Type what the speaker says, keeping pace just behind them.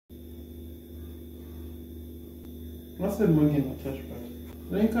What's that mug in the trash bag?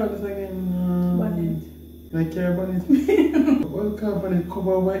 What do you call this again? Bonnet. Like car bonnet? Well, car bonnet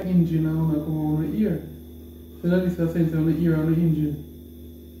cover over engine and cover over the ear. So that is a sense of the ear and the engine.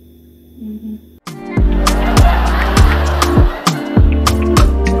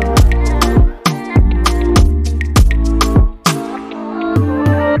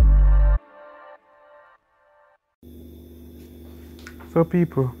 So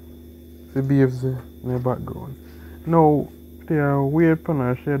people, the behaves in the background. Now, they are weird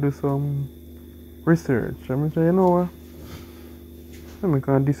for she do some research. I'm say, you know what? I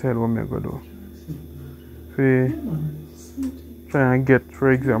can decide what I'm going to do. So, try and get,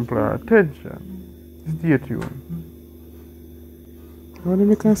 for example, her attention. Stay tuned. Well, then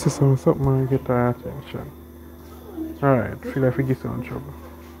we can see something and get her attention. Alright, feel like we get some trouble.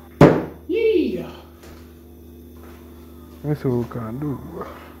 Yeah. Let's see what we can do.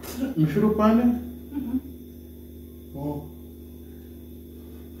 You should have found it? Oh.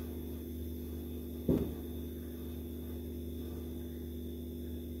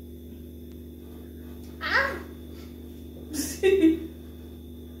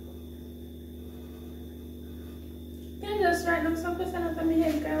 Can you just write down some question after me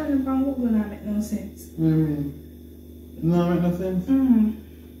head because I want to Google and make no sense. What do you mean? No, make no sense?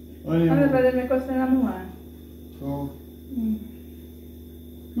 What do you I mean? never make question number one. Oh.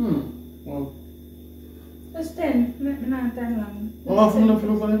 Well. Just 10. Let me not time long. How often do you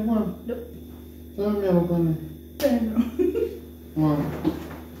look on it one? Nope. So let me look on it. 10. One.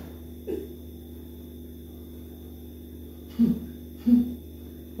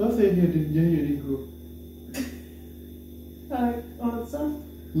 What's the hear the group? Also?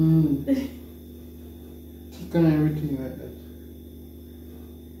 Chicken and everything like that.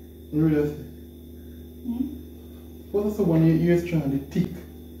 You really say? What's the one your ears trying to tick?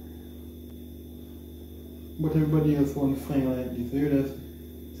 But everybody else want to find like this. You really say?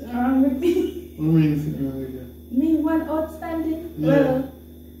 What's wrong with me? What do you mean sitting wrong with you? Me one outstanding? Yeah. Well,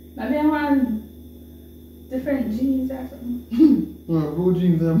 maybe I want different genes or something. Well, blue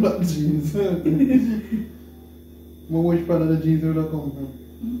jeans and black jeans. But which part of the jeans would have come from?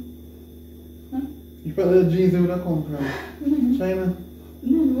 Which part of the jeans would have come from? China?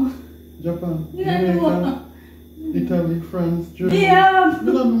 No. Japan? No. Jamaica? Italy? France? Germany? Yeah.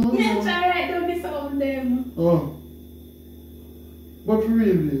 You don't know. Me try right down this of them. Oh. But for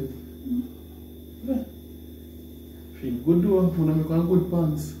real, please. Feel good though, when I make on good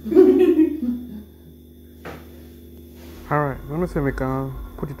pants. Alright, let me say we can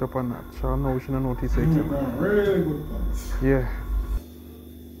put it up on that. So now we should not notice it. Really good pants. Yeah.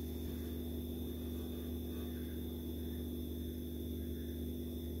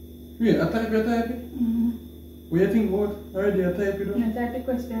 Wait, I type it? What do you think about? Already I type it up? I type the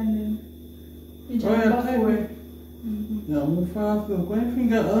question then. You Oh yeah, jump type forward. it. Yeah, move fast. Go ahead,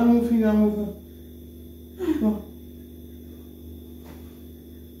 finger, move finger, move. No.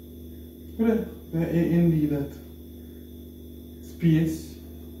 What indeed that. Space.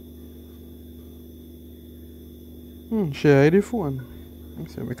 Share the phone. Let me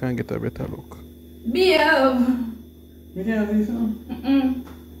see if we can get a better look. Behave. We can see something?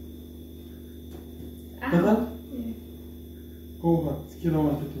 Does that? Yeah. Go back. Scale of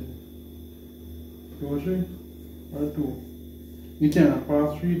 1 to 10. You want 3 or 2? You can't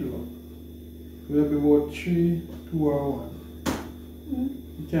pass 3 though. So it'll be about 3, 2 or 1.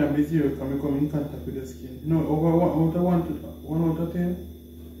 You can't be 0 because you come in contact with the skin. No, over 1 out of 1 out of 10.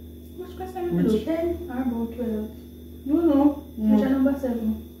 Which question we do? 10 or about 12? No. Reach a number 7.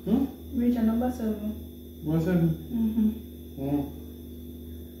 Reach a number 7. What 7?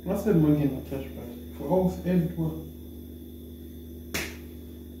 What's 7 again? A cash price. For house end what?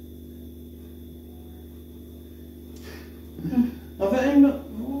 I said, I'm not.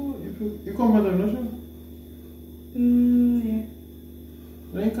 Oh, you come back, I'm not sure. Yeah.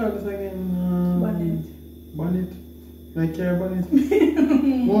 What do you call this again? Bonnet. Bonnet? Like car bonnet?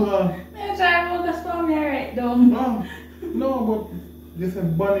 More. I try to focus for me right down. No, but they say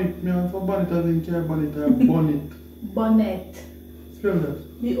bonnet. Me for bonnet as in car bonnet or bonnet. Bonnet. Spell that.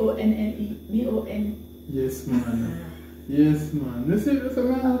 B-O-N-N-E. B-O-N. Yes, man. Yes, man. You see, that's what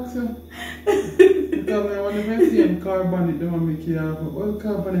I ask you. Because I want to see a car bonnet, they want to make you have all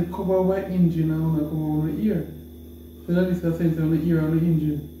car bonnet cover over engine and cover over the ear. So that is the sense of the ear and the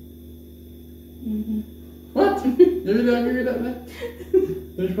engine. What? You really agree with that, man?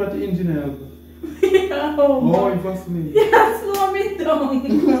 Which part the engine I have? Oh, you must me. Yeah, slow me down.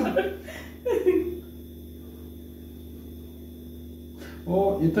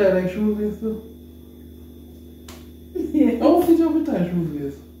 Oh, you tie like shoelace too? Yeah. How did you tie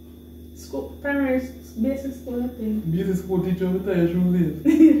shoelace? school, primary, basic school, I think. Basic school teacher will tell you she was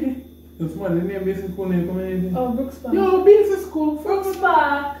late. That's why the name basic school name come in. Oh, Brooks Park. Yo, basic school. Brooks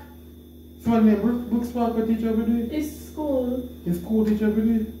Park. Somebody named Brooks Park a teacher every day? It's school. A school teacher every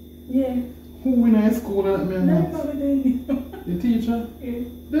day? Yeah. Who in high school that man I has? remember the name. The teacher? Yeah.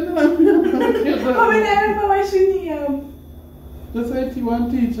 Then I remember. I remember what she named. That's why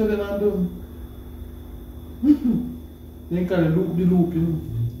one teacher then I do. They call it loop the loop, you know.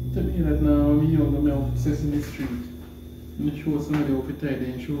 Tell me that now when I'm young, I'm out Sesame Street. And they show somebody up tight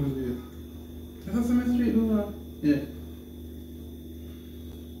there and shows there. Is Sesame Street, no? Yeah.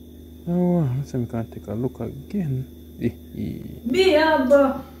 Oh, let's see if we can take a look again. Be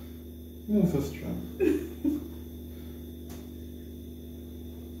up. Move so strong.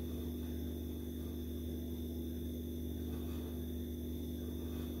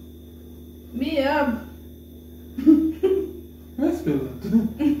 Be up. Let's spell that.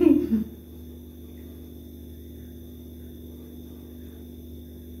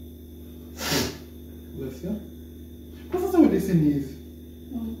 Bless you. What's up with this sneeze?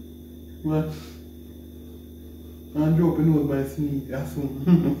 What? I'm dropping nose by sneeze. I assume.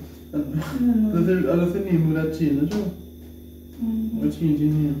 That's the name of that change, no? What change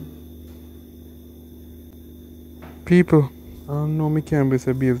in here? People, I don't know my camera is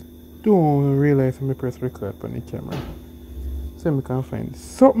a bit. Don't realize I press record on the camera. So I can find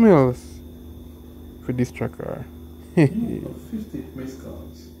something else for this tracker. 50 missed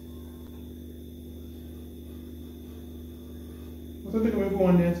calls. What's the thing when go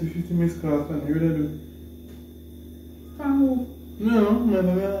on there to 50 missed calls and you really do? From who? No, no.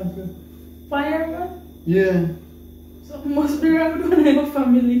 Fireman? Yeah. Something must be wrong with your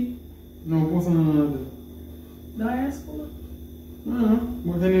family. No, what's another? The high school? No,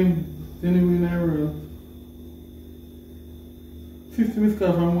 but anyway in Ariel. 50 missed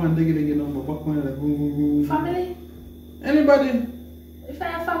calls from one diggy number, back when like boom boom boom. Family? Anybody? If I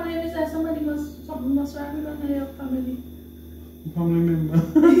have family, it means something must wrong with your family. Family member.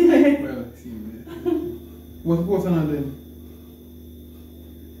 Well, team there. What's another them?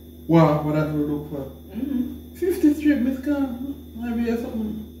 Wow, what that will look for? 50 straight missed calls. Maybe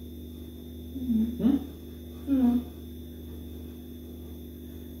something.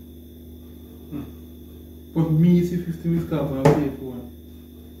 But me see 50 missed calls and I'll pay for one.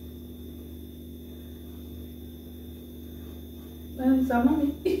 And so, mommy.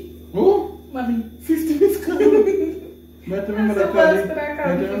 Oh? Mommy. 50 missed calls. But I remember that call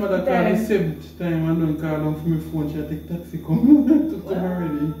the 7th time I don't call them from my phone. She take taxi come to come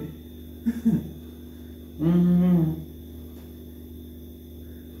already.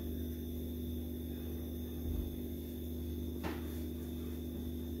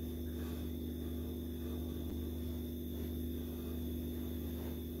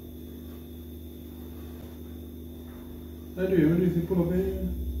 What do you pull up here?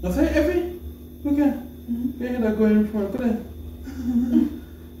 I say, Effie, look here. Yeah, they're going in front. Look at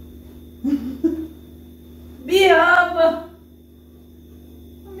Be up!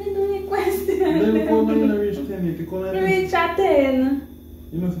 I'm doing a question. Then go down and reach 10. If you go down, reach at 10.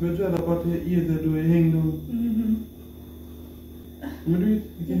 You know, if you try to put your ears that do hang down. You do it?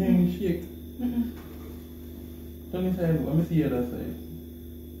 You can hang and shake. Turn inside. Let me see the other side.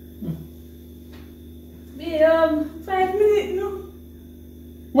 Be 5 minutes, no?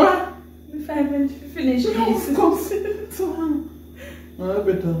 What? 5 minutes to finish this. So, I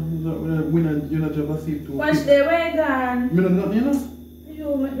better when you're not ever see to. Watch the way gone. You know? You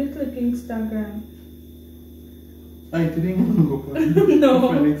make me click Instagram. I didn't go for it. No.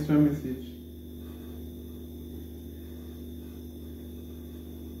 For an extra message.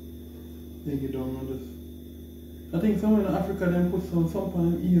 Take it down on this. I think somewhere in Africa they put some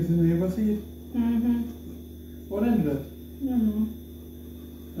on ears and you ever see it? What ended that?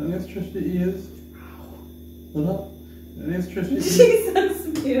 And let's stretch the ears. And let's stretch the ears. Jesus,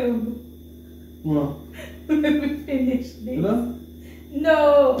 Bill. What? Let me finish this. Hello?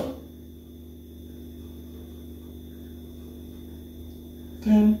 No.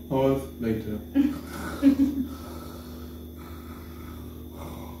 10 hours later.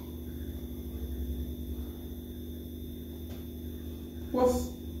 What's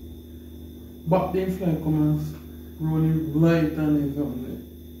back then fly come and rolling light and something?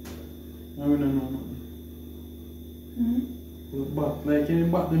 I don't know nothing. But like any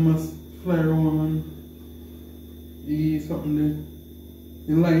bat they must fly around and eat something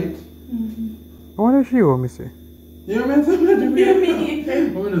the light. I wonder if she want me say. You mean something? You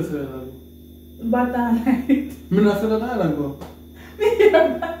mean? What did I say that? Button light. I not say that island go.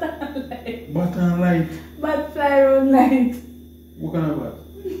 Button light. Button light. Bat fly around light. What kind of bat?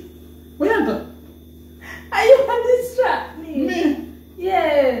 What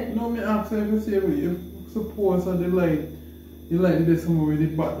if you suppose that you like this somewhere with the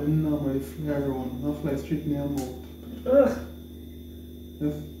button normally fly around, not fly straight in your mouth. Ugh.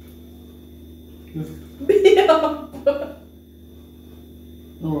 Just. Yeah.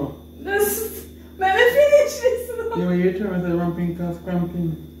 Oh. Just let me finish this now. Yeah, you're trying to say ramping cars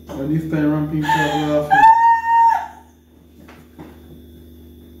cramping. But this time ramping cars laughing.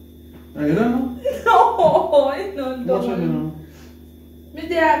 You don't know? No, it's not done. What should you know? I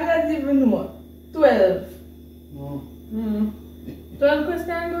don't even know. 12. No. 12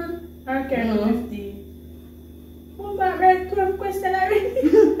 question good? Okay, no. 15. Oh, but right, 12 question already.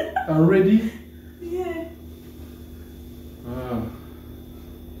 Already? Yeah. Ah.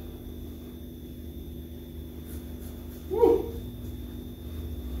 Woo.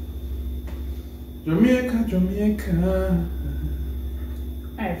 Jamaica.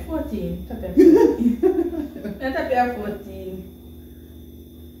 Alright, 14. Tap here 14. Tap here 14.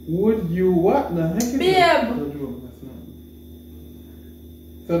 Would you what the heck is Babe. that?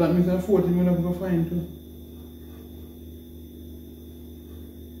 So that means that 40 minutes go fine too.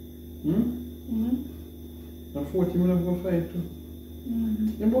 That 40 minutes go fight too.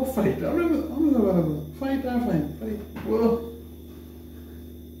 You both fight. I'm not available. Fight or fine. Fight. Whoa.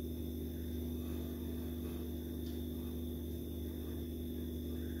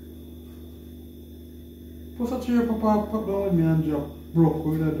 Put a chair pop down with me and drop. Broke,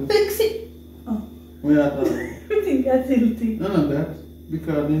 what did I do? Fix it. Oh. Where are that? I think that's tilting. None of that.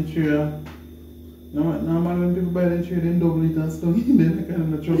 Because then chair. Normally when people buy the chair, they double it and stuff. Then they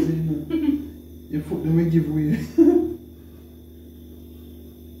kind of trust it, you know. Your foot them will give way.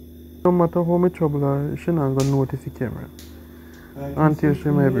 No matter how much trouble she not gonna notice the camera. Until she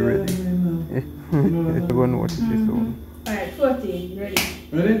may be ready. She's gonna notice it soon. Alright, 14. Ready?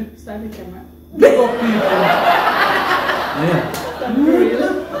 Ready? Start the camera. Big up people. Yeah.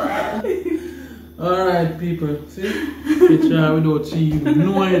 Alright people, see? Picture without cheese,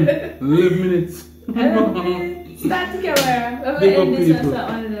 knowing 11 minutes. Start the camera. Big up people.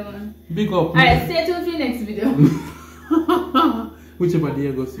 Big up. Alright, stay tuned for the next video. Whichever day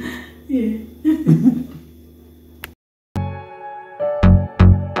you go see. Yeah.